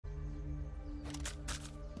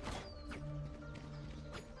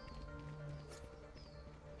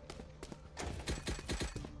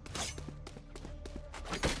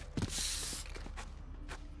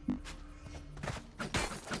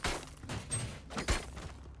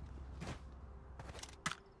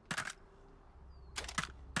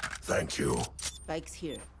Thank you. Spike's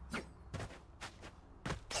here.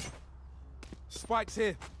 Spike's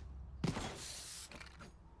here.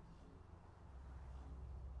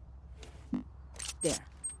 There.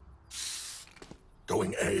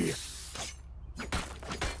 Going A.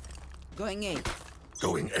 Going A.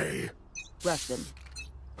 Going A. Rush them.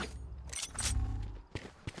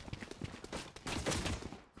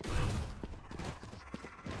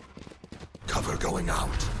 Cover going out.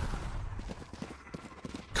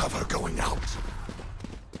 Cover going out.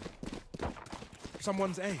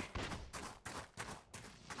 Someone's A.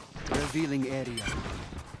 Revealing area.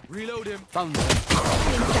 Reload him. Found them.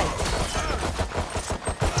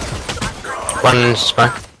 One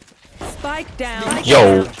spike. Spike down.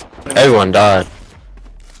 Yo, everyone died.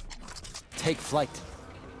 Take flight.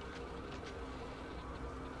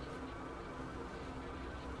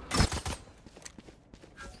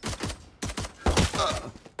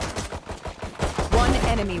 One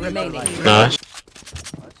enemy remaining. Nice.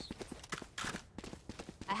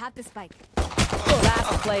 I have the spike.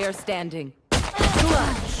 Last player standing.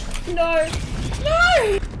 Clutch. No!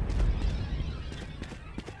 No!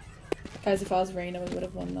 Guys, if I was Reina, we would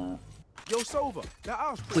have won that. Yo, Sova. That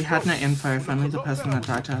house. We had no info if only the person that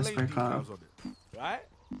died to us spoke up. Right?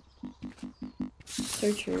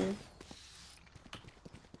 So true.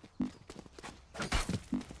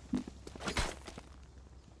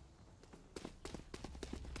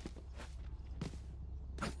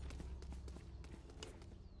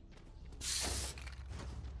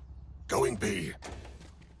 Going B.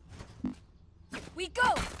 We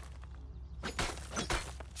go!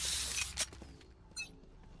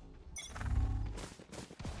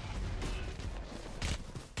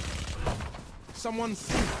 Someone's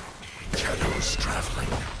C. Shadows traveling.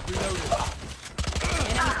 Enemy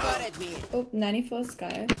spotted me. Oh, 94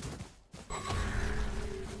 Sky.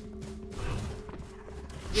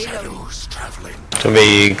 Shadows traveling. To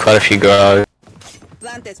be quite a few guys.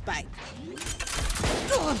 Plant the spike.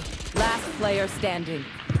 Last player standing.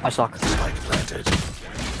 I suck. Spike planted.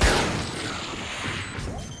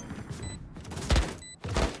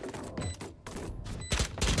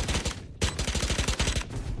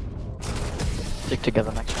 Stick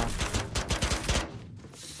together next time.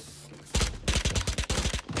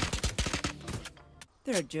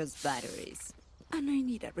 They're just batteries. And I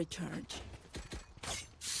need a recharge.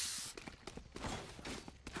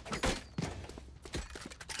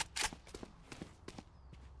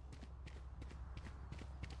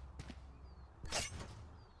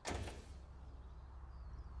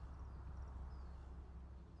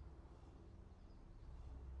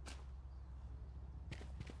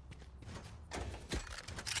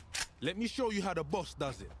 Let me show you how the boss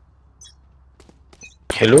does it.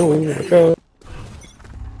 Hello. Hello.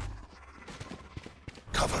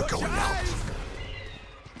 Cover going out.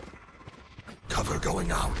 Cover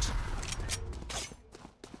going out.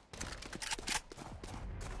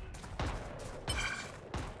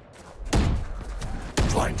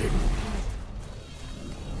 Blinding.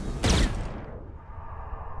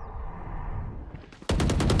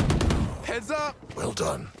 Heads up. Well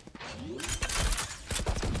done.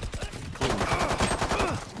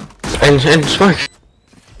 And smoke.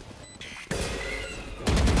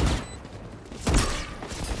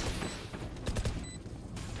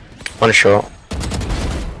 One shot.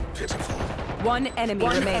 Pitiful. One enemy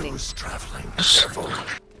remaining. Shadows traveling. Careful.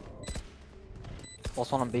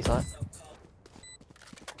 What's on B side?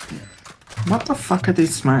 What the fuck are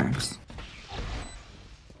these smokes?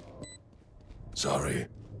 Sorry.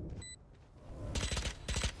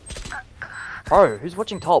 Bro, who's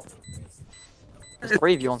watching top? There's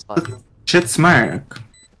 3 of you on side. Shit smoke.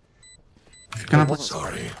 If you're gonna put...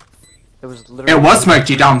 Sorry. There was literally. It was smoked,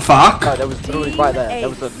 you dumb fuck! No, there was literally right there. There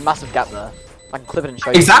was a massive gap there. I can clip it and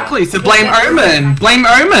show you. Exactly, so blame Omen! Blame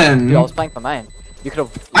Omen! Dude, I was playing for main. You could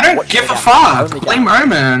have. I don't give a fuck! Blame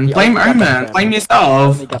Omen! Blame Omen! Blame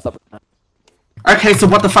yourself! Okay, so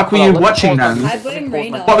what the fuck were you watching then? I blame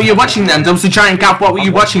Reina. What were you watching then? There was a giant gap, what were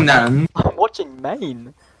you watching then? I'm watching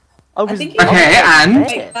main. I was. think you- Okay, and?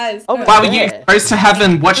 Wait, guys, Oh, no. Why were you exposed to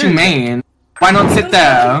heaven watching main? Why not sit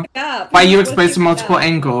there? Why are you exposed to multiple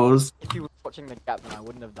angles? If you were watching the gap, then I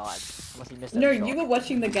wouldn't have died. Unless you missed it. No, you were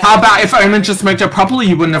watching the game. How about if Omen just smoked it properly,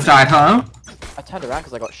 you wouldn't have died, huh? I turned around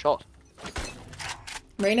because I got shot.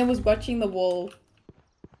 Reina was watching the wall.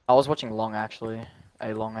 I was watching long actually.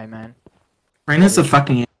 A long A man. Reina's a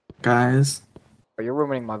fucking guys. Bro, you're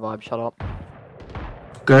ruining my vibe. Shut up.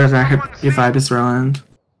 Good, I hope your vibe is ruined.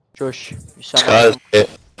 Shush. You sound like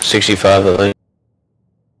 65 at least.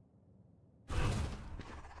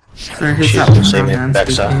 So who's She's that the one same man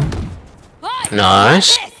backside. speaking?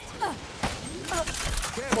 Nice.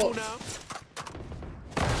 Well,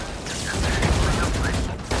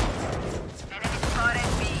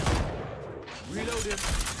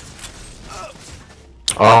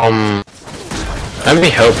 Let me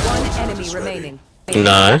help. One enemy remaining.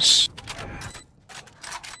 Nice.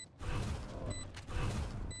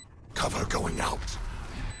 Cover going out.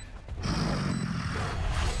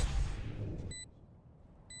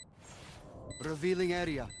 Revealing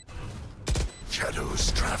area.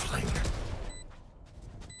 Shadows traveling.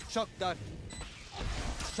 Shock dart.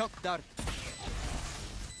 Shock dart.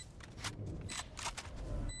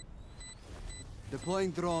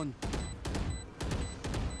 Deploying drone.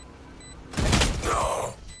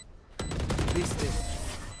 No. Beast it.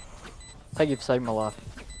 Thank you for saving my life.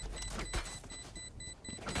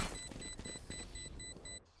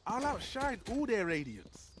 I'll outshine all their radiance.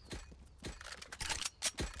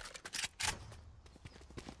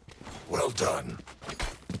 Well done.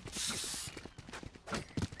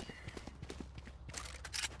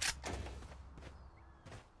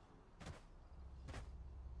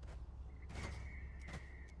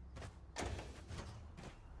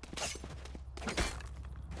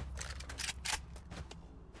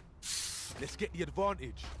 Let's get the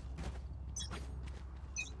advantage.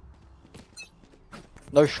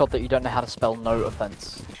 No shot that you don't know how to spell, no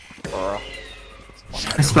offense. Bruh.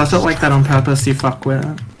 I spelled it like that on purpose, you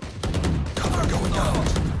fuckwit. Cover going out.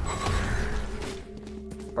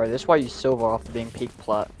 Bro, this is why you silver after being peak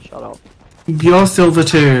plat. Shut up. You're silver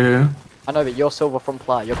too. I know, but you're silver from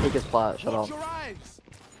plat. Your peak is plat. Shut up. Watch your eyes.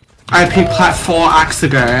 I peaked plat 4 acts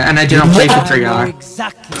ago, and I didn't play for 3 acts.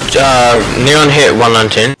 Neon hit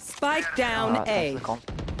 119. Spike down Alright, A. thanks for the con.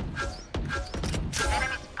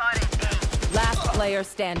 Last player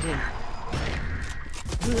standing.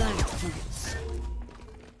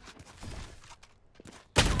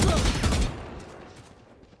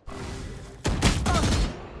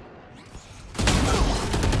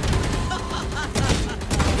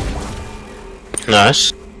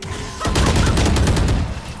 Nice. Dude,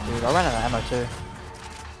 I ran out of ammo too.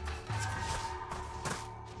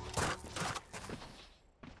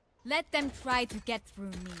 Let them try to get through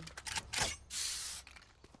me.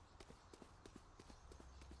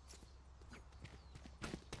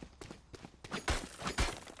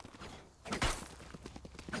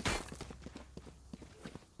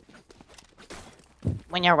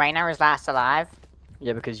 When your Reina was last alive?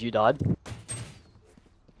 Yeah, because you died.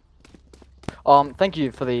 Thank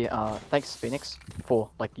you for the, thanks Phoenix, for,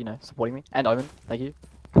 like, you know, supporting me. And Omen, thank you.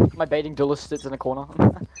 My baiting duelist sits in a corner.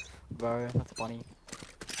 Bro, that's funny.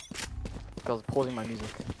 I was pausing my music.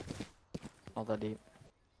 Not that deep.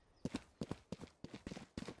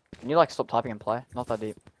 Can you, like, stop typing and play? Not that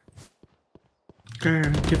deep.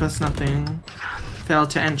 Grr, give us nothing. Fail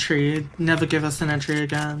to entry. Never give us an entry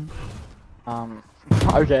again.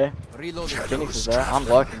 Okay. Reloading. Phoenix is there. I'm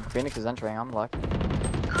lurking. Phoenix is entering. I'm lurking.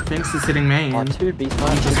 Phoenix is hitting main. Oh, 2 beast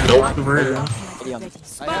plat. Nope. Through. What do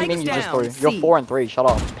you mean you just threw? You're 4 and 3. Shut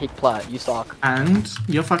up. Peak plat. You suck. And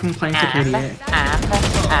you're fucking playing for KDA.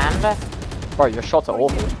 And Bro, your shots are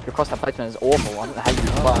awful. Your crosshair placement is awful. I don't know how you do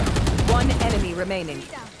plat. One enemy remaining.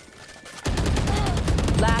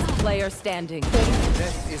 Last player standing.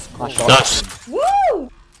 Nice shot. Nice. Woo!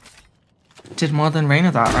 Did more than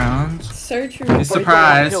Reina that round. So true. Who's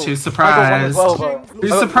surprised? Who's surprised?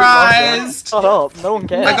 Who's surprised? Shut up. No one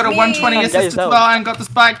cares. I got a Me. 120 I'm assist gay as as hell. well and got the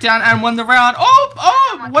spike down and won the round.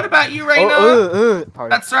 Oh, what about you, Reina?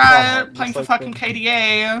 That's right, playing for fucking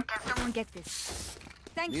KDA. Someone get this.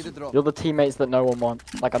 Thank Need a you. drop. You're the teammates that no one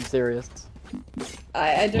wants. Like, I'm serious.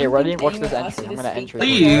 I don't Here, ready? think Watch anyone this asked entry. you I'm to gonna speak entry. for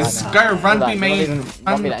Please, me. go run Hold on, B you don't main. even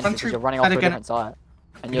want me to enter Run because through. you're running off Try to to a get different side.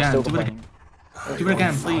 And you're Again, still do it playing. Do it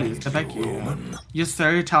again, please. I beg you. You're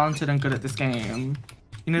so talented and good at this game.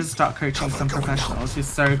 You need to start coaching some professionals. You're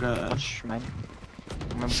so good. Watch, man.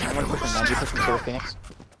 I'm gonna push him, man. You push him to the Phoenix.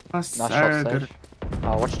 You're Nice so shot, good. Sage.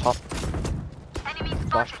 Watch top.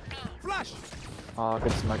 Flashed. Flash.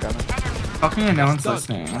 Good smoke, Omen. Fucking no one's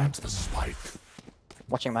listening. Plant the spike.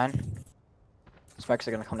 Watching, man. Smokes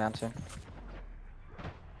are gonna come down soon.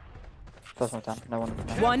 First one down. No one.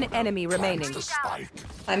 No. One enemy Plant remaining. the spike.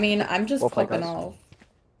 I mean, I'm just Well played, popping guys. off.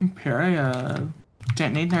 Period.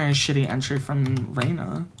 Don't need no shitty entry from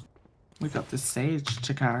Reina. We got this Sage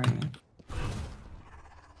to carry.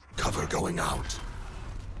 Cover going out.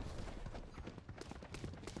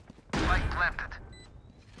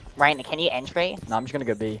 Reina, can you entry? No, I'm just gonna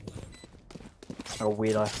go B. Like a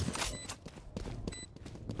weirdo.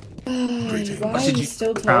 Why are did you you-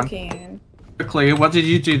 still Brown. talking? Quickly, what did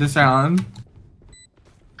you do this round?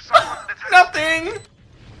 Nothing!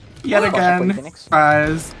 Yet Oh, again. Phoenix.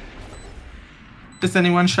 Surprise. Is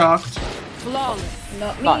anyone shocked? Flawless.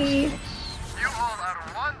 Not Nice. me.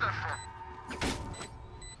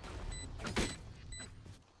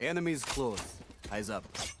 Enemies close. Eyes up.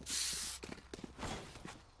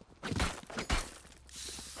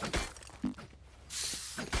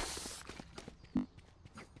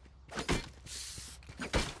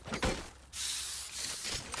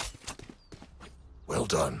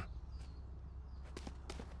 done.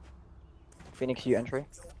 Phoenix, you entry.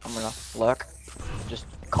 I'm gonna lurk. Just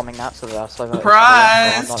calming that so that our server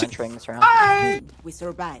Surprise! I'm not entering this round. Hi! We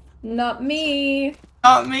survive. Not me.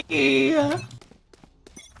 Not me!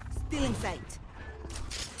 Still in sight.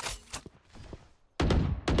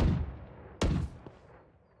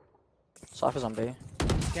 Cypher's on B.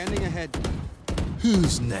 Scanning ahead.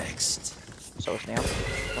 Who's next? So is Neon.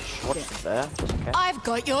 What's there? Just okay. I've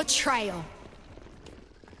got your trail.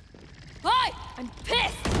 Hi! I'm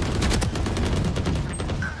pissed!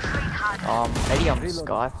 80 on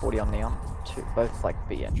Sky, 40 on Neon. Both like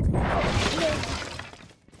B entry.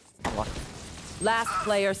 Unlucky. Last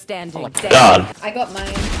player standing. God. I got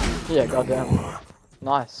mine. Yeah, goddamn.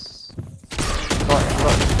 Nice.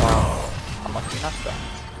 Unlucky enough though.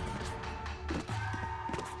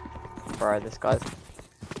 Bro, this guy's.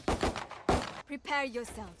 Prepare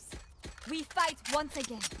yourselves. We fight once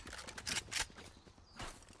again.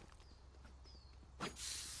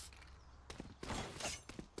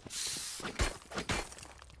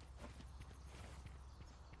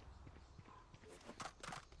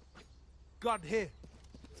 God, here.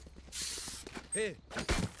 Here.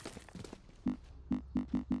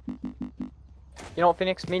 You know what,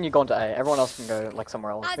 Phoenix? Me and you go into A. Everyone else can go like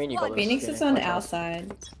somewhere else. Me and you go. Phoenix is on our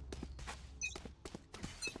side.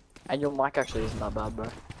 And your mic actually isn't that bad, bro.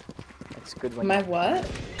 It's good when My you... what?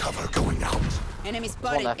 Cover going out. Enemy It's on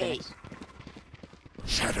spotted there, A. Phoenix.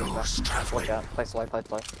 Shadows Watch traveling. out. Play slow, play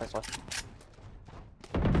slow, play slow.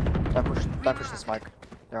 Don't push the smoke.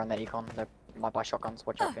 They're on their econ. They might buy shotguns.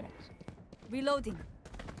 Watch out, Phoenix. Reloading.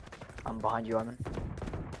 I'm behind you, Omen.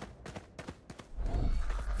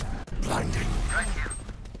 Blinding.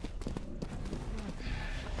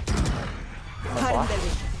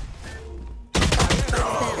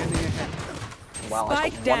 Wow,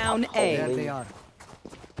 Spike down A. There they are.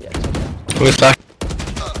 Yeah, it's okay. Who's that?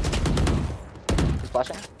 He's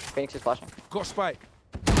flashing. Phoenix is flashing. Got spike.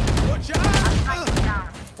 Watch out!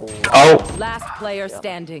 Oh. Last player Yeah.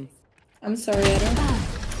 standing. I'm sorry, I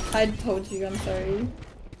don't. I told you, I'm sorry.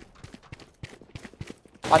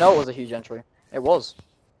 I know it was a huge entry. It was.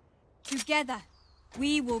 Together,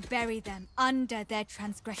 we will bury them under their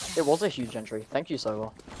transgression. It was a huge entry. Thank you,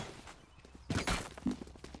 Sova.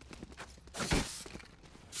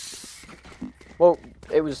 Well,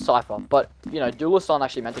 it was Cypher, but, you know, duelists aren't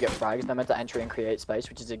actually meant to get frags. They're meant to entry and create space,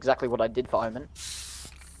 which is exactly what I did for Omen.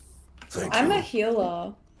 Thank I'm you. a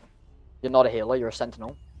healer. You're not a healer, you're a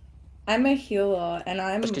sentinel. I'm a healer, and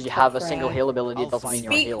I'm. Just because you have a frag. single heal ability I'll doesn't mean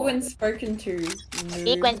you're a Speak healer. when spoken to.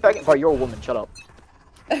 Speak when spoken. Bro, you're a woman, shut up.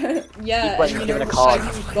 Yeah, when and you given know, a card. you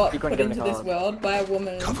got Speak when put given a into this card. world by a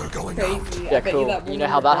woman. Cover going Crazy. out. Yeah, I bet cool. you that You woman know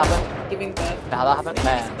how that was happened? Giving birth. You know how that happened?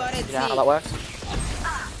 Man, you know how that works?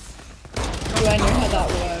 Do I know how that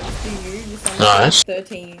works? Do you? You sound Nice. like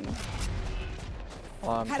 13.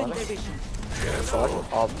 Cutting Sorry. their vision. Sorry.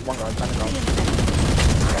 Oh, one guy, one guy.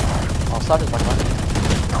 I'll start as one guy.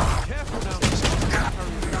 Careful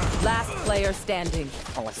now. Last player standing.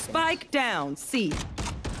 Oh, like Spike down. C.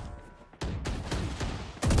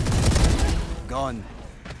 Gone.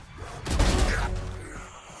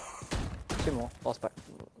 Two more. Last back.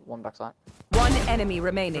 One backside. One enemy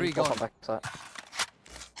remaining. 3 Last gone. one backside.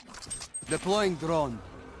 Deploying drone.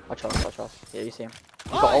 Watch out, watch out. Yeah, you see him.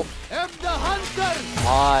 You got ult. I am the hunter!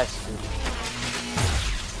 Nice. Dude.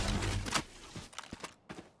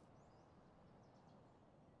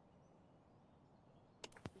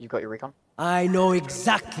 You got your recon? I know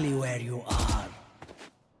exactly where you are.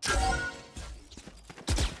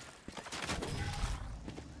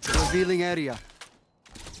 Revealing area.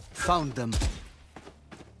 Found them.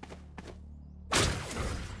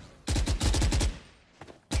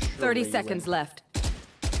 Surely 30 you seconds win. left.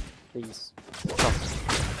 Please.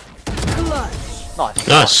 Clutch. Nice.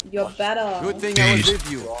 Nice. You're better. Good thing I was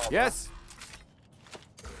with you. Yes.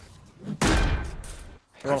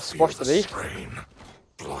 You wanna squash the beef? Strain.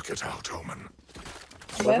 Block it out, Omen.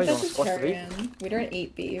 We're Whatever, you wanna squash the beef? vegetarian. We don't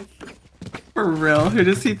eat beef. For real, who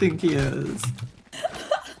does he think he is?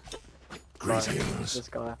 Greetings. This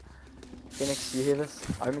guy. Phoenix, you hear this?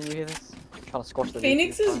 Omen, you hear this? Trying to squash the beef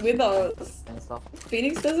Phoenix this is time with us. and stuff.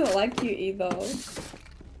 Phoenix doesn't like you either.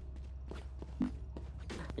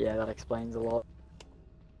 Yeah, that explains a lot.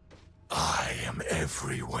 I am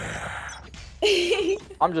everywhere.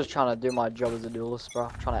 I'm just trying to do my job as a duelist, bro.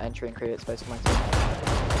 Trying to entry and create space for myself.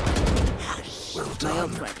 Well My done.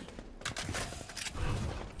 ult ready.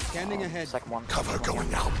 Scanning ahead. Second one. Cover Second one.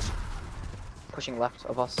 going out. Pushing left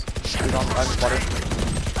of us. He's on Omen's body.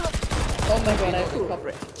 Oh my god, I took up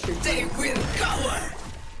They will cover.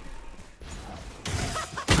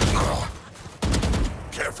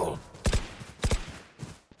 Careful.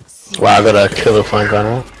 Wow, I got a killer flank right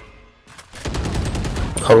now.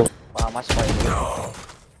 Oh. Wow, my spike.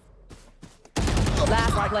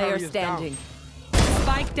 Last player standing.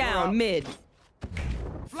 Spike down mid.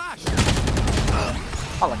 Flash!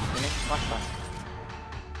 I like Phoenix. Nice try.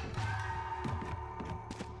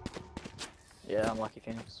 Yeah, I'm lucky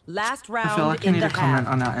Phoenix. Last I round feel like I in need the to comment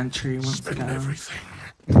half. on our entry once Spend again. everything.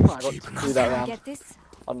 I got to do that round. Get this?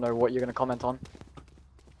 I don't know what you're gonna comment on.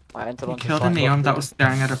 I entered You on killed a neon that was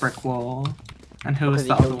staring at a brick wall. And who was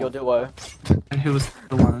because the he other killed your one? duo. And who was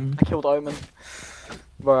the one? I killed Omen.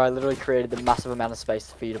 Bro, I literally created the massive amount of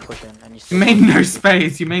space for you to push in, and you You still made no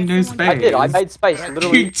space. You made no space. I did. I made space.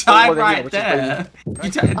 Literally. You died more than right which is where there.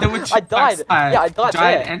 You died. There were two I died. backside. Yeah, I died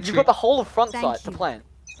there. Entry. You got the whole of front Thank side to you. plant.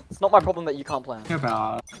 It's not my problem that you can't plant. You're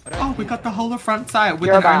bad. Oh, we got the whole of front side with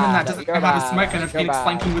You're an Omen bad. that doesn't know You're how to bad. smoke and a You're Phoenix bad.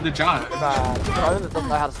 flanking with a jug. Omen that doesn't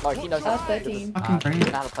know how to smoke. He knows how to smoke. 13. Fucking brain. He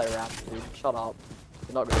doesn't know how to play around, dude. Shut up.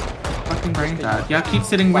 You're not good. Fucking brain dead. Yeah, keep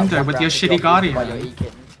sitting window with your shitty By your Guardian.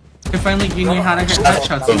 E-kitten. If only you knew how to hit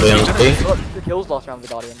headshots. Probably you on could've- C. You got 2 kills last round with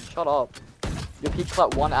the Guardian. Shut up. Your peak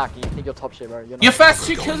like 1 act and you think you're top shit, bro. You're not. Your first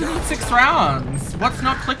 2 kills in 6 rounds. What's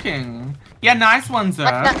not clicking? Yeah, nice one, sir.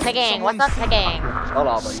 What's not clicking? What's not clicking? Shut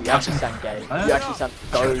up, bro. You actually sound gay. What? You actually sound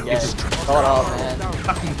so gay. Shut up, man.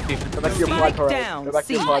 Fucking stupid. Go back to your pride parade. down, Go back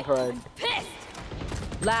to your C. pride parade.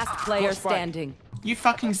 Last player standing. You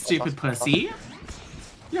fucking stupid pussy.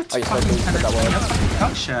 You're Oh, you fucking said that word. you're fucking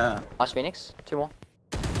dog shit. Nice Phoenix. 2 more.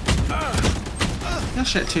 You're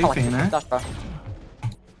shit too, I like it. Phoenix. Nice, bro.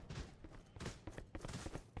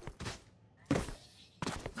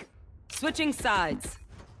 Switching sides.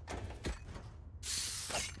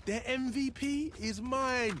 Their MVP is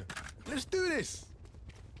mine. Let's do this.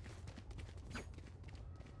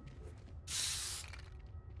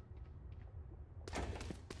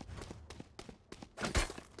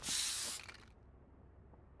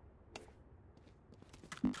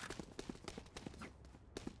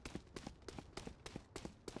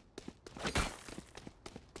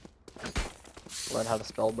 Learn how to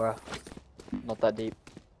spell, bro. Not that deep.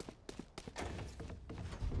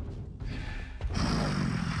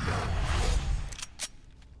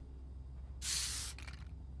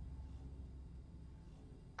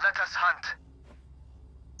 Let us hunt.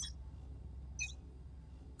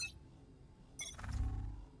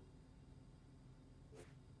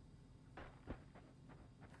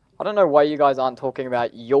 I don't know why you guys aren't talking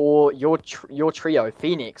about your trio,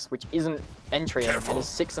 Phoenix, which isn't entry and is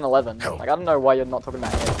 6 and 11. Like, I don't know why you're not talking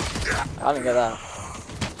about it. I don't get that.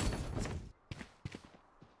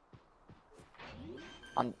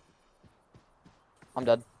 I'm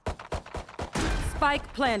dead.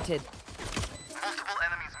 Spike planted. Multiple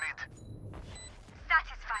enemies mid.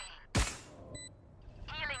 Satisfying.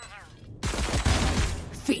 Healing you.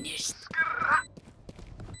 Finished.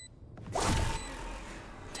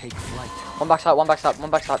 Take flight. One backside, one backside, one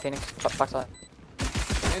backside, Phoenix. Backside.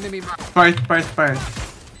 Enemy mark. Both.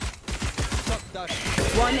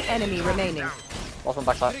 One enemy remaining. Last one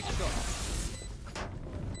backside.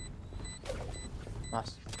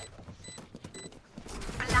 Nice.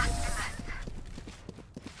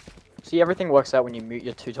 See, everything works out when you mute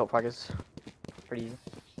your 2 top fraggers. Pretty easy.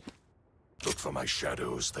 Look for my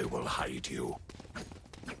shadows, they will hide you.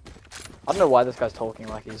 I don't know why this guy's talking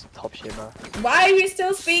like he's top shit, bro. Why are you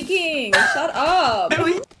still speaking? Shut up. Who are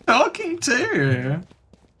you talking to?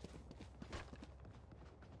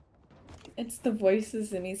 It's the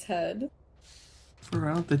voices in his head. For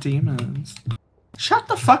all the demons. Shut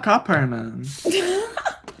the fuck up, Omen.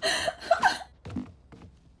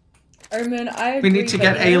 Omen, I agree. We need to but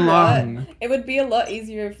get you A know long. what? It would be a lot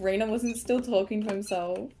easier if Reina wasn't still talking to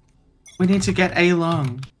himself. We need to get A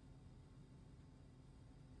long.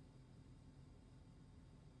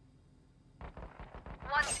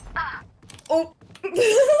 Oh.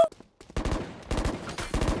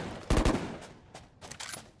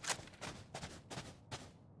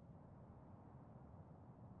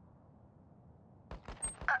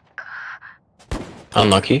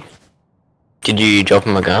 Unlucky. Did you drop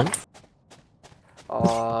him a gun?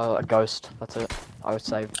 A ghost. That's it. I would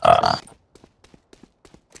save.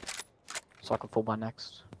 So I can fall by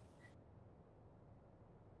next.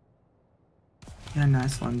 Yeah,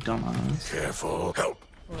 nice one, dumbass. Careful. Help.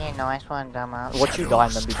 Yeah, nice one, dumbass. Watch you die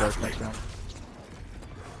and then be ghost next round.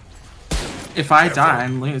 If I die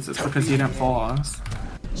and lose, it's because you didn't force.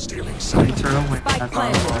 Stealing sight. Throw away Spike that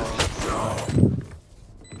planted.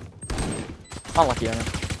 Unlucky, Omen.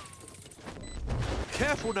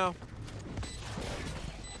 Careful now.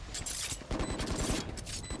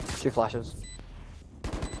 2 flashes.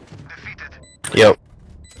 Yep.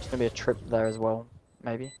 There's gonna be a trip there as well,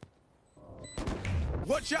 maybe.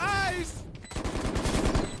 Watch your eyes!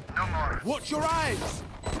 No more. Watch your eyes!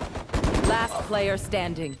 Last player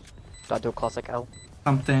standing. Do I do a classic L?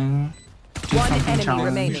 Something. Do One something enemy challenge.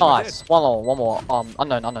 remaining. Nice. One more.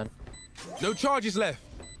 Unknown. No charges left.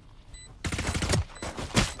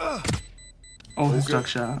 Oh, his dog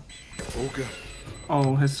shot. Okay.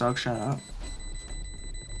 Oh, his dog shot.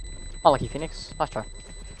 Unlucky Phoenix. Nice try.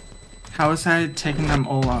 How was I taking them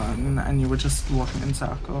all on and you were just walking in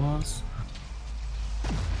circles?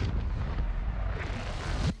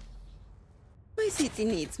 My city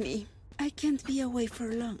needs me. I can't be away for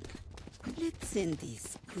long. Let's end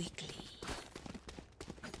this quickly.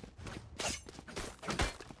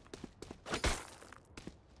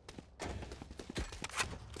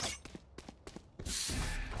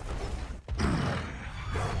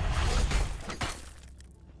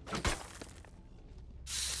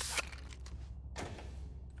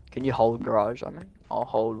 Can you hold garage? I mean, I'll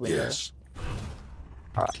hold window. Yes.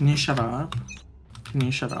 Alright. Can you shut up? Can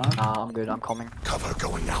you shut up? Nah, I'm good. I'm coming. Cover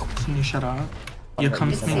going out. Can you shut up? Your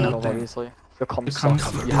comms mean nothing. Obviously. Your comms Your comms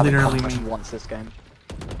sucks. You haven't literally come mean once this game.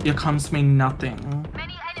 Your comms mean nothing.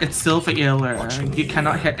 It's silver ELO. You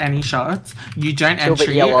cannot hit any shots. You don't Silver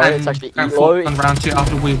entry ELO, and it's actually go ELO. forward on round 2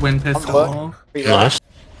 after we win pistol. Nice.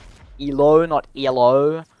 ELO, not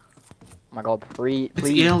ELO. Oh my god, please. It's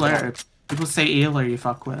ELO. People say ELO, you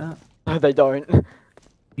fuckwit. No, they don't.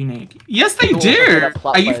 Unique. Yes, they People also say do! that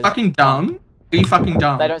plat Are you players- fucking dumb? Are you fucking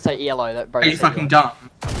dumb? They don't say ELO, that bro. Are you fucking dumb?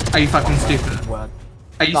 Are you fucking stupid? Word.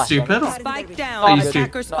 Are you Nice, stupid? Spike down. Are you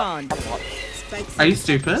Attacker stupid? spawn. Are you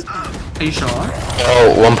stupid? Are you sure?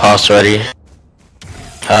 Oh, one pass already.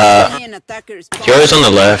 Hero's on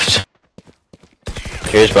the left.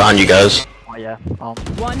 Hero's behind you guys. Oh yeah.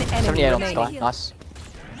 One enemy 78 on remaining. Sky. Nice.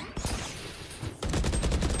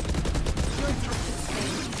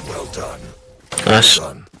 Well done. Nice.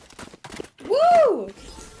 Done. Woo!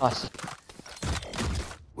 Nice.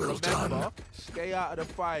 Well done. Remember, stay out of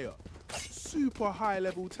the fire. Super high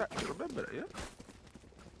level tactic. Remember that, yeah?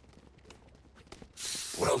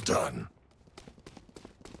 Well done.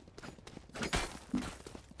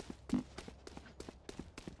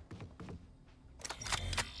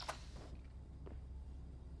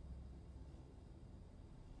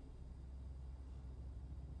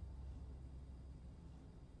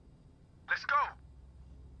 Let's go.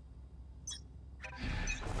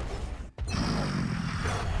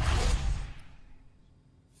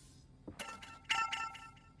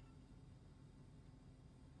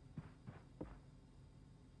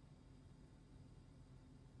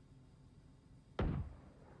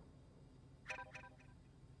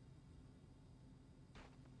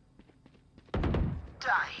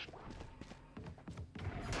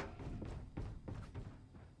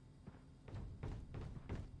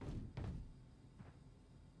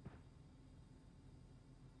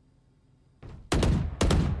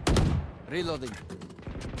 Reloading.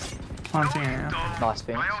 Planting area. Nice,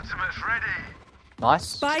 Phoenix. Nice.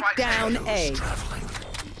 Spike down A. Traveling.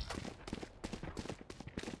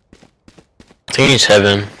 I think he's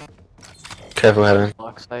heaven. Careful heaven.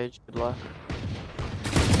 Dark stage, good luck.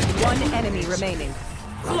 One enemy remaining.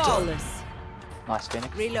 Flawless. Nice,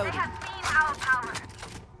 Phoenix. Reloading.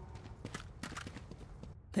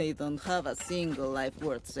 They don't have a single life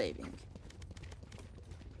worth saving.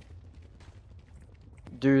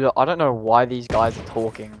 Dude, I don't know why these guys are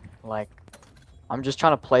talking. Like, I'm just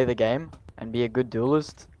trying to play the game and be a good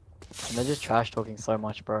duelist, and they're just trash talking so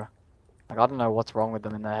much, bro. Like, I don't know what's wrong with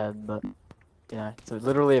them in their head, but, you know, it's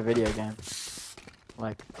literally a video game.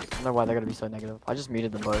 Like, I don't know why they're gonna be so negative. I just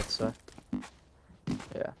muted them both, so.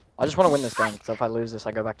 Yeah. I just want to win this game, so if I lose this,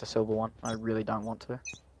 I go back to silver 1. I really don't want to.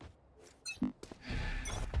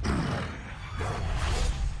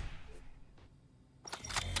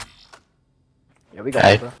 Yeah, we got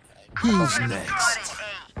Hey. it, bro. Who's next?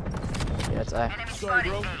 Yeah, it's A. Sorry,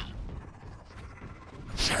 bro.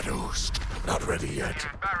 Shadows. Not ready yet.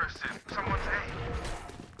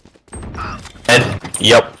 Head.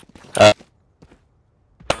 Yup.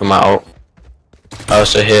 For my ult. I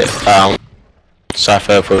also hit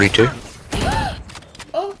Cypher 42.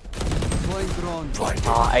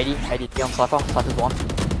 Oh, 80 on Cypher. Cypher's 1.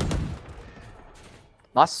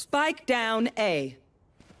 Nice. Spike down A.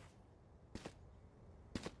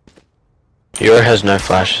 Hero has no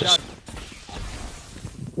flashes.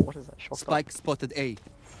 What is that? Shock Spike spotted A.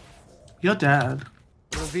 You're dead.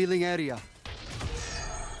 Revealing area.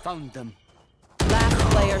 Found them. Last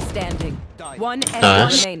player standing. One enemy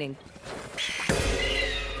Nice. remaining.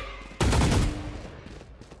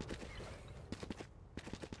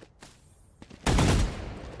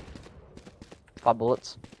 Five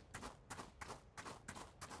bullets.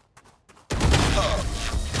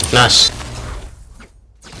 Nice.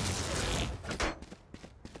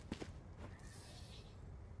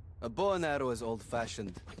 A bow and arrow is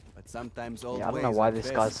old-fashioned, but sometimes old Yeah, I don't ways know why are this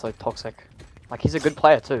best. guy's so toxic. Like, he's a good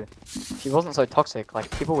player too. If he wasn't so toxic, like,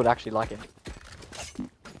 people would actually like him.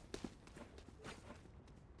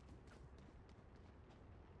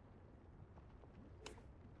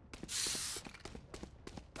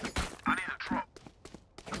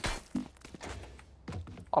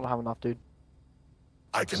 I don't have enough, dude.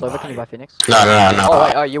 I can So, buy. can you buy Phoenix? No, no, no. Oh,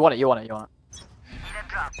 wait, oh, you want it, you want it, you want it.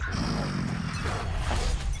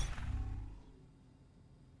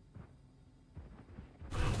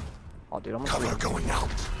 Oh, dude, I'm Cover gonna going out.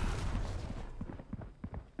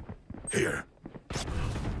 Here.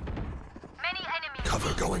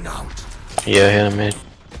 Cover going out. Yeah, hit him, man.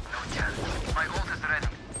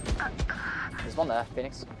 There's one there,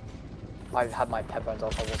 Phoenix. I had my headphones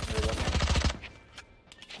off, I wasn't really looking.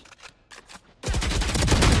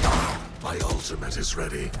 My ultimate is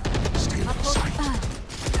ready. Steal in sight.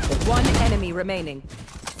 One enemy remaining.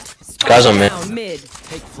 Guys on mid. Down mid.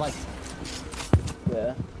 Take flight.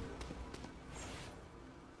 Yeah.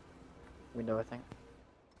 Window, I think.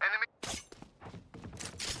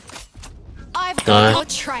 I've got Nice. your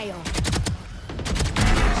trail.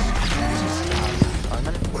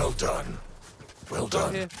 Well done. Well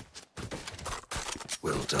done. Here.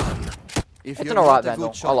 Well done. If It's you're an alright not a Vandal.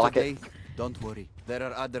 good I shot like today, it. don't worry. There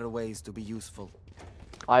are other ways to be useful.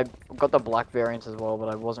 I got the black variant as well, but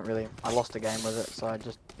I wasn't really. I lost a game with it, so I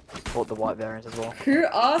just bought the white variant as well. Who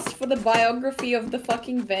asked for the biography of the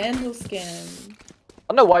fucking Vandal skin?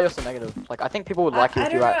 I don't know why you're so negative. Like, I think people would like you I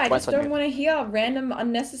if you don't know, I went just so don't negative. want to hear random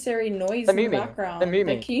unnecessary noise Then in the mute me. background. Then mute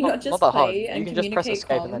me. Like, can you not just that hard. play and You can just press communicate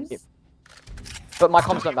escape and then comms? keep. But my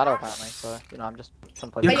comms don't matter apparently, so you know I'm just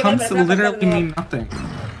trying to play. Your Wait, wait, comms wait, wait, literally wait, wait. mean nothing.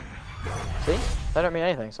 See? They don't mean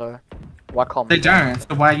anything, so why comms? They don't,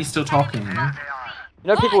 so why are you still talking? You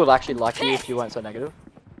know people would actually like you if you weren't so negative.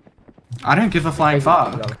 I don't give a flying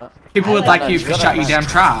fuck. People I would like like you that. if you shut your damn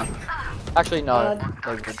trap. Actually, no. Uh,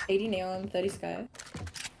 They would. 80 neon, 30 sky.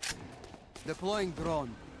 Deploying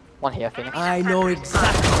drone. One here, Phoenix. I know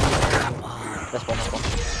exactly. This one, this one.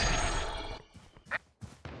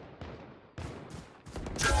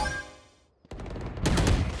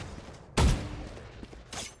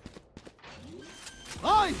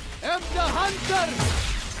 I am the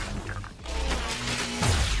hunter!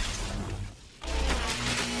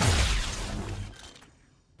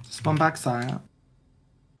 Spawn backside.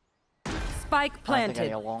 Spike I don't think any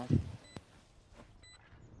planted. are long.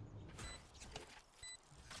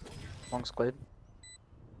 Long's cleared.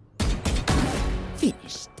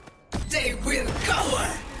 Finished.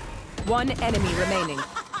 One enemy remaining.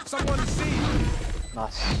 Someone see.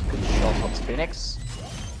 Nice. Good shot, that's Phoenix.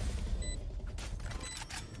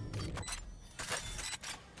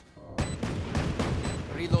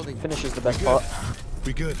 Reloading. Finish is the best part.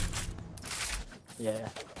 We good. Yeah.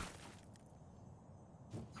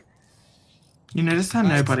 You notice how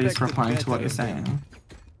nobody's replying to what you're saying,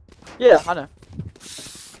 Yeah, I know.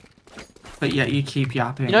 but yet you keep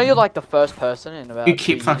yapping. You know you're like the first person in about You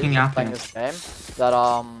keep 2 fucking years of playing yapping. this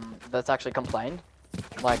game that's actually complained.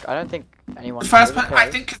 Like I don't think anyone. The first, really I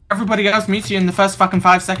cares. think 'cause everybody else meets you in the first fucking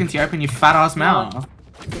 5 seconds you open your fat ass mouth.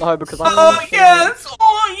 No, because I'm. Oh yes!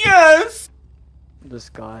 Oh yes! This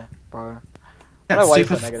guy, bro. I don't That's know why you're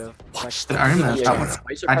so super. negative. Like, the omen. video That game. was-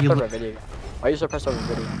 Why you so I pressed do over a look- video game? Why you so pressed over a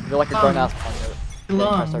video game? You're like a grown ass man. You're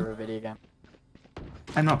Long. pressed over a video game.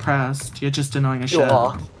 I'm not pressed. You're just annoying as You shit.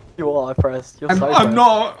 are. You are pressed. You're I'm, so I'm pressed.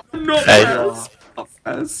 not. I'm not Hey. pressed. I'm not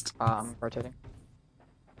pressed. I'm rotating.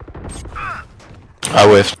 I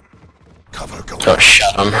whiffed. Cover going Got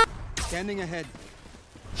shot on. Scanning ahead.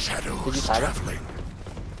 Did you Shadows tag it? traveling.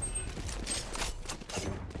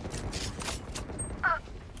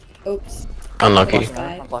 Oops. Unlucky.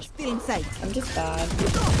 I'm flash. Still in sight. I'm just bad.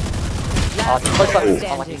 Last player I'm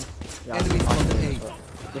standing. lucky. Yeah, Enemy I'm spotted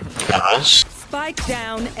lucky. A. Nice. Spike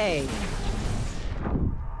down A.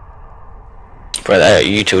 Bro, that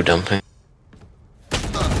you two dumping.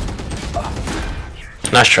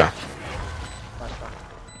 Nice try. Nice try.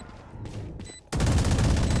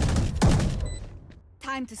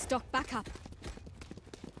 Time to stock back up.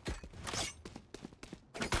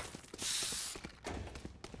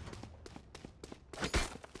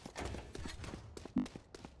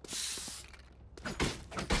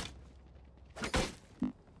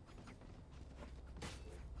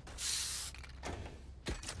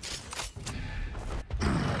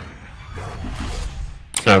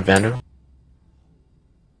 No, Vandal.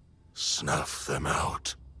 Snuff them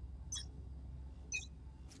out.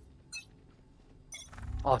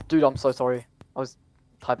 Oh, dude, I'm so sorry. I was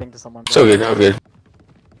typing to someone. So good, no good.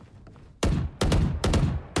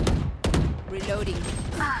 Reloading.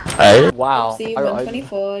 Hey. Wow. See, I got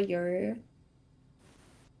 124, you're...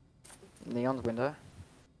 Neon's window.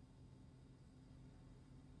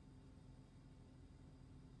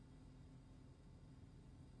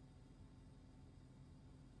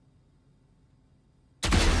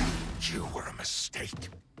 You were a mistake.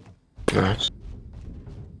 Nice.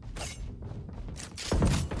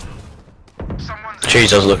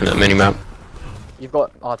 Jesus, looking at the minimap. You've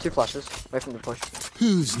got 2 flashes. Wait from the push.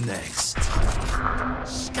 Who's next?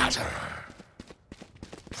 Scatter.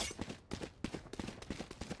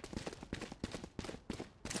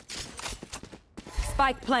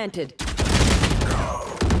 Spike planted.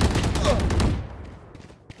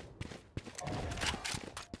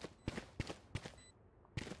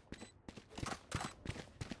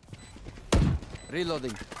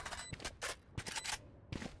 Reloading.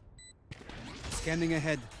 Scanning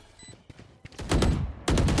ahead.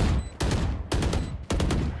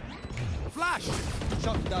 Flash!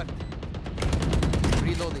 Shot dart.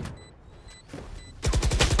 Reloading.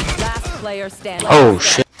 Last player standing. Oh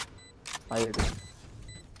shit.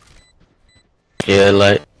 Yeah,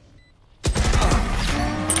 like.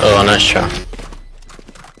 Oh, nice try.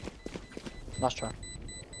 Nice try.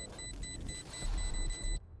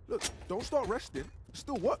 Look, don't start resting.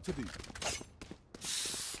 Still work to do. Need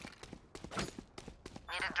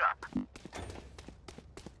a drop.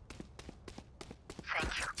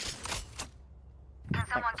 Thank you. Can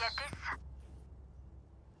someone get this?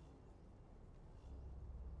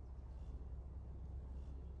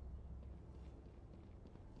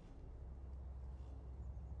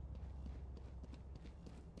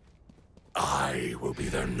 I will be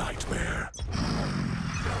their nightmare.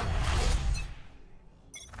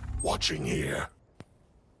 Watching here.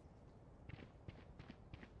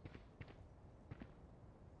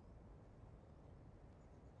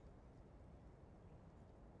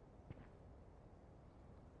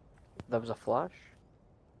 There was a flash.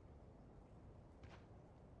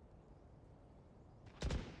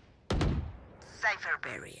 Cypher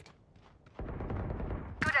buried.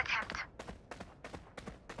 Good attempt.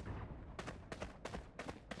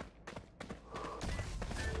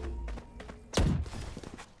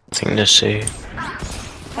 Thing to see.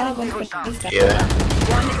 Yeah.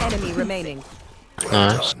 One enemy remaining.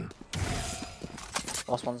 Nice.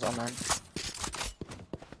 Last one's on man.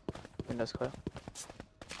 Window's clear.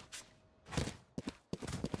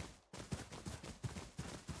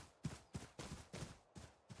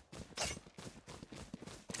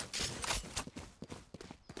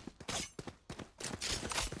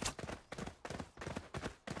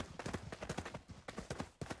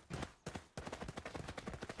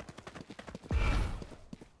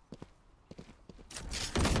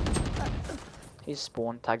 He's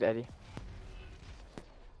spawned, tagged Eddie.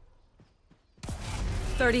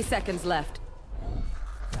 30 seconds left.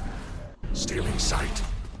 Stealing sight.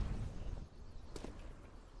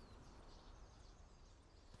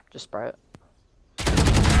 Just spray it. Good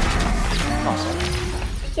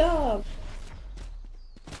job.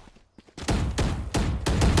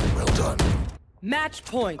 Well done. Match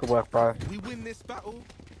point. Good work, bro. We win this battle.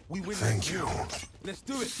 We win. Thank you. Let's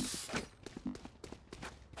do it.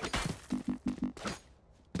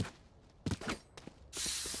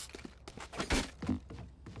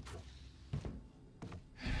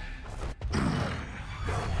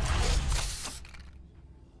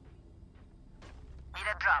 Need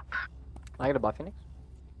a drop. Can I get a buy, Phoenix?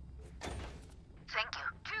 Thank you.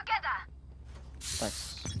 Together.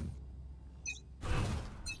 Thanks.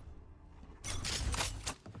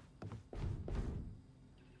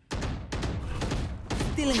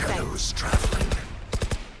 Stealing sight. Shadows traveling.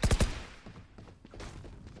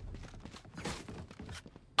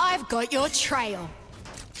 I've got your trail.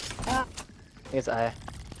 I think it's A.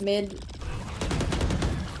 Mid.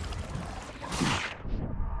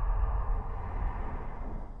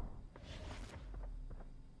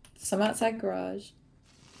 Some outside garage.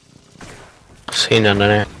 Seen none of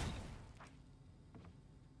that.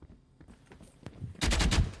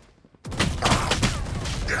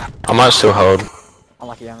 I might still hold.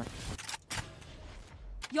 Unlucky, Yaman.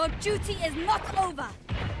 Your duty is not over.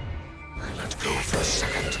 Let go for a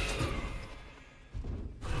second.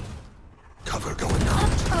 Cover going out.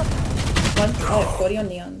 40 on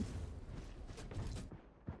neon.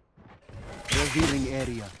 Revealing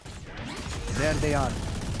area. There they are.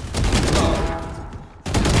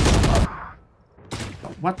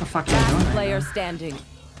 What the fuck are you Last doing? player standing.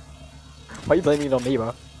 Why are you blaming it on me,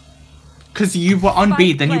 bro? Because you were on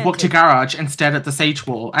B, then you walked to garage and stared at the sage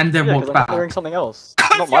wall, and then Yeah, walked 'cause I'm back. clearing something else.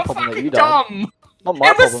 Because Not my you're problem that fucking you died. dumb! Not my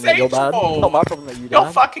It was problem that you're bad. Sage's Not my problem that you You're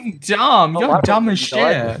died. fucking dumb. Not You're my dumb problem as you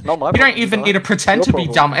died. shit. Not my You don't problem even you need to died. pretend Your to be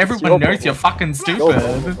problem. dumb. It's Everyone your knows problem. you're fucking Your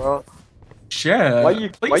problem, stupid. bro. Shit. Why you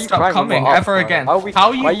Please stop crying when coming we're up, ever bro? again. How are we- How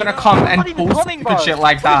are you why gonna you- come I'm and not even pull coming, stupid bro. shit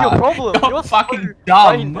like What is your that? problem? You're You're fucking so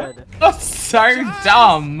dumb. brain-dead. You're so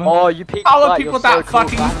dumb. Oh, you peaked How are flat, people you're that so cool,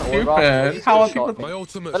 fucking man. Or rather, stupid? you How are shot people me. My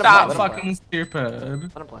ultimate. Let him that play, let him fucking stupid?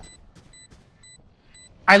 Let him play.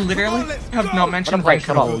 I literally have not mentioned play, ranked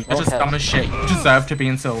shut at up. all. No You're one just cares. dumb as shit. You deserve to be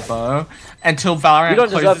in silver. Until Valorant You don't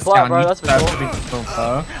deserve closes plat, down, bro, you that's for deserve sure. to be in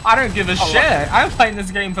silver. I don't give a shit. I'm playing this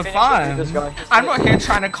game for fun. this guy. I'm not here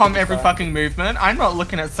trying to calm every fucking movement. I'm not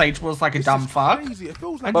looking at Sage Wars like a dumb fuck. Crazy. It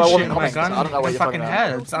feels I'm like just Well, I shooting my wasn't gun commenting, so I don't know what in you're fucking talking about.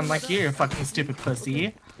 heads. Unlike you, fucking stupid pussy.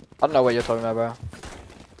 I don't know what you're talking about, bro.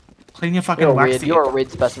 Clean your fucking You're waxy. you're a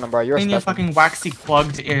weird specimen, bro. You're a Clean your specimen. fucking waxy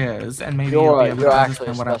plugged ears, and maybe You're you'll be a- able you're to actually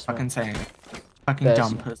understand a what I'm specimen. fucking saying. Fucking Yes.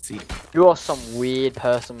 dumb pussy. You're some weird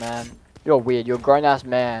person, man. You're weird. You're a grown-ass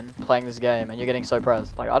man playing this game, and you're getting so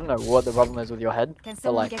pressed. Like, I don't know what the problem is with your head, Can but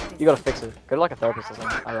someone like, get this? you gotta fix it. Go to like a therapist or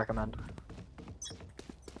something. I recommend.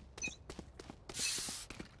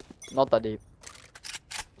 Not that deep.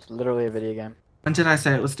 It's literally a video game. When did I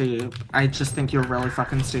say it was deep? I just think you're really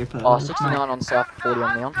fucking stupid. Oh, 69 on South, 40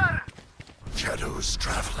 on Neon. Shadows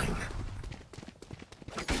traveling.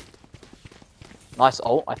 Nice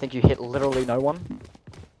ult. I think you hit literally no one.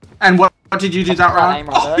 And what did you do that Bad round? aim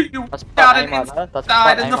right Oh, there. you That's bad started aim right there. That's died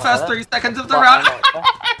bad in aim the right first there. 3 seconds of the Bad round. aim right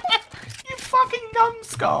there. You fucking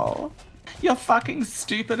numbskull. You're fucking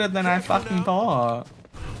stupider than I fucking thought.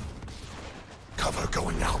 Cover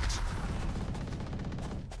going out.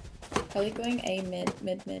 Are we going A mid?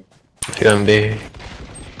 Two MB.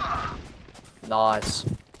 Nice.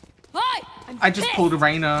 I just pulled a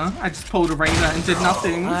Reyna. I just pulled a Reyna and did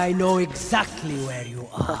nothing. I know exactly where you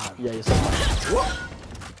are. Yeah, you're so nice.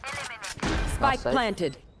 Spike save.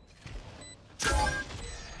 planted.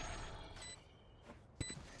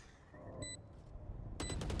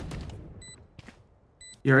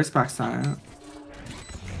 Yours backside.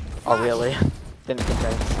 Oh, really? Didn't think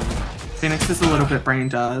I Phoenix is a little bit brain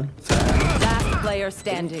dead, so Last player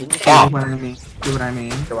standing. do what I mean. Do what I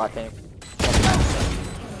mean. You're right, Phoenix.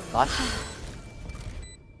 Nice.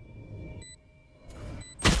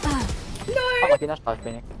 Oh, lucky, nice try,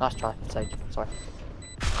 Phoenix. Nice try, Sage. Sorry.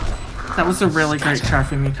 That was a really great try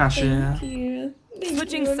for me, Kashi. Thank you.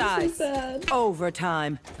 Switching I'm sides. So sad.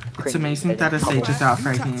 Overtime. It's amazing that a Sage is out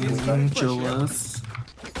fragging Jewelers.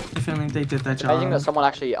 If only they did their Amazing that job. someone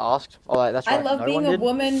actually asked. Oh, like, that's right. I love no being one a did.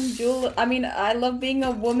 woman jeweler. I love being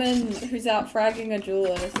a woman who's out fragging a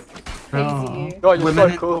jeweler. Crazy. Oh. Oh, you're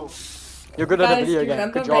Women- so cool. You're good at a Guys, do video you game.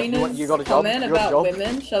 remember Good job. Raina's You got a job. comment You got a about job.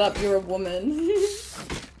 women? Shut up, you're a woman.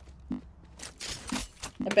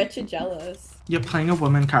 I bet you're jealous. You're playing a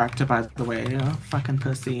woman character, by the way. Fucking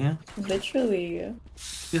pussy. Literally.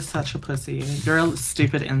 You're such a pussy. You're a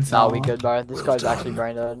stupid incel. Nah, we good, bro. This guy's actually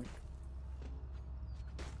brain dead.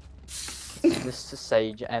 This is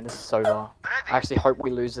Sage and this is Soda. I actually hope we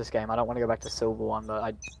lose this game. I don't want to go back to Silver one,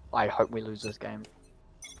 but I hope we lose this game.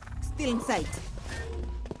 Still in sight.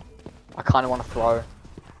 I kind of want to throw.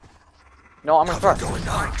 No, I'm gonna throw. Going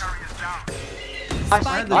out. Nice,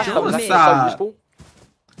 Spike nice. down That was mid. actually so useful.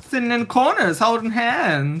 Sitting in corners, holding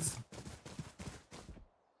hands.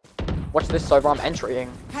 Watch this, Sober. I'm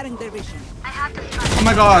entering. Cutting their vision. Oh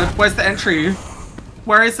my god, where's the entry?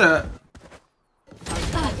 Where is it?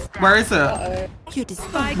 Where is it? Uh-oh. Cutie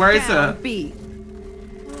Spike Where is down it? B.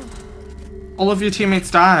 All of your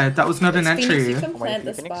teammates died. That was not an Phoenix, entry. you can plant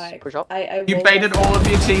the Phoenix, spike. push up. I You rolled baited the all of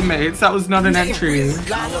spike. your teammates. That was not an entry.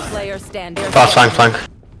 Last player standing. Flank, flank.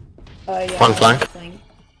 Oh, yeah, One flank.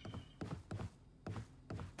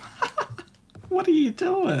 What are you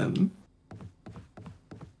doing?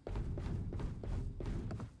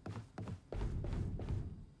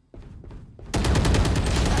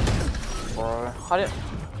 Bro, I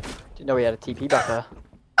didn't know we had a TP back there.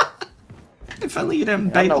 If only you didn't I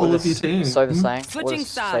don't bait know all what of your this team. Sober's saying. Switching Was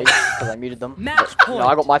sides. because I muted them. Match But, you know,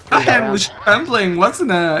 I got my Your 3 hand was rounds. trembling,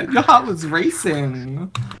 wasn't it? Your heart was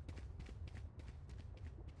racing.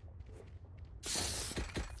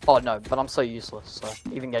 Oh no, but I'm so useless, so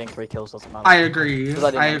even getting 3 kills doesn't matter. I agree. 'Cause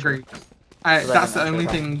I didn't I enter. agree. 'Cause I That's the didn't only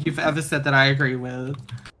enter. thing you've ever said that I agree with.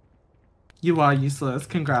 You are useless.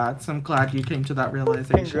 Congrats. I'm glad you came to that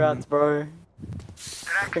realization. Congrats, bro.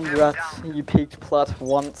 Congrats. You peaked plat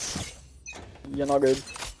once. You're not good.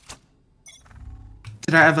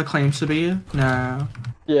 Did I ever claim to be? No.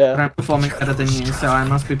 But Yeah. I'm performing better than you, so I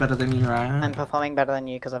must be better than you, I'm right? performing better than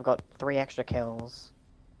you because I've got 3 extra kills.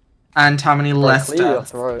 And how many Bro, less clear your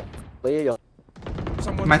deaths? throat. Clear your...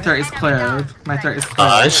 My throat is cleared. My throat is cleared.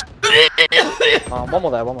 Nice. One more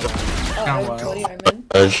there, one more there. Oh, Omen, well. bloody Omen.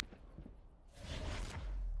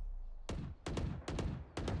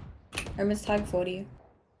 Omen's tag 40.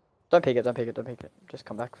 Don't peek it, don't peek it, don't peek it. Just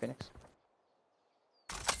come back, Phoenix.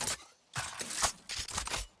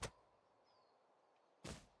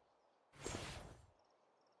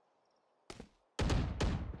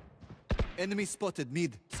 Enemy spotted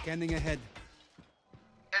mid. Scanning ahead.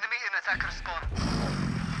 Enemy in attacker spawn.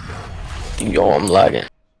 Yo, I'm lagging.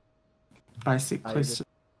 Basic, please.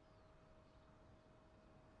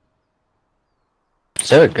 Is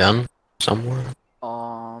there a gun somewhere?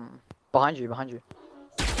 Behind you, behind you.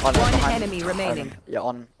 One behind enemy you. remaining. Yeah,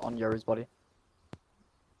 on Yoru's body.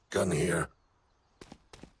 Gun here.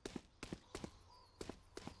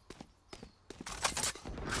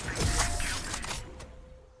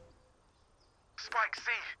 Spike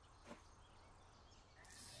C.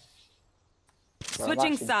 Bro, Switching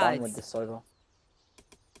I'm actually done sides. with this over.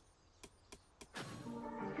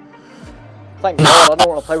 Thank God, I don't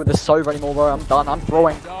want to play with this Sova anymore, bro. I'm done. I'm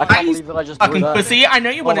throwing. I can't believe that I just Fucking threw that. pussy. I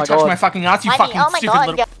know you want to my touch God. my fucking ass, you fucking oh my stupid God,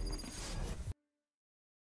 little.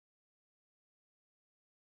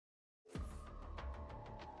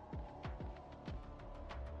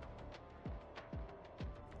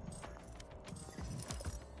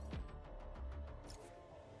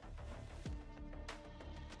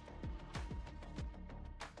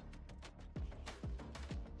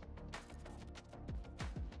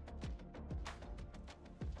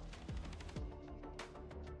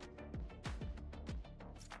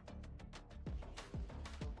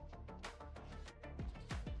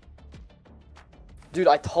 Dude,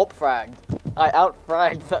 I top fragged. I out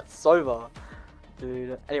fragged that Sova.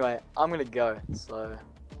 Dude. Anyway, I'm gonna go. So,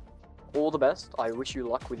 all the best. I wish you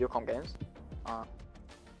luck with your comp games.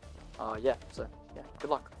 Yeah. So, yeah. Good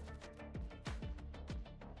luck.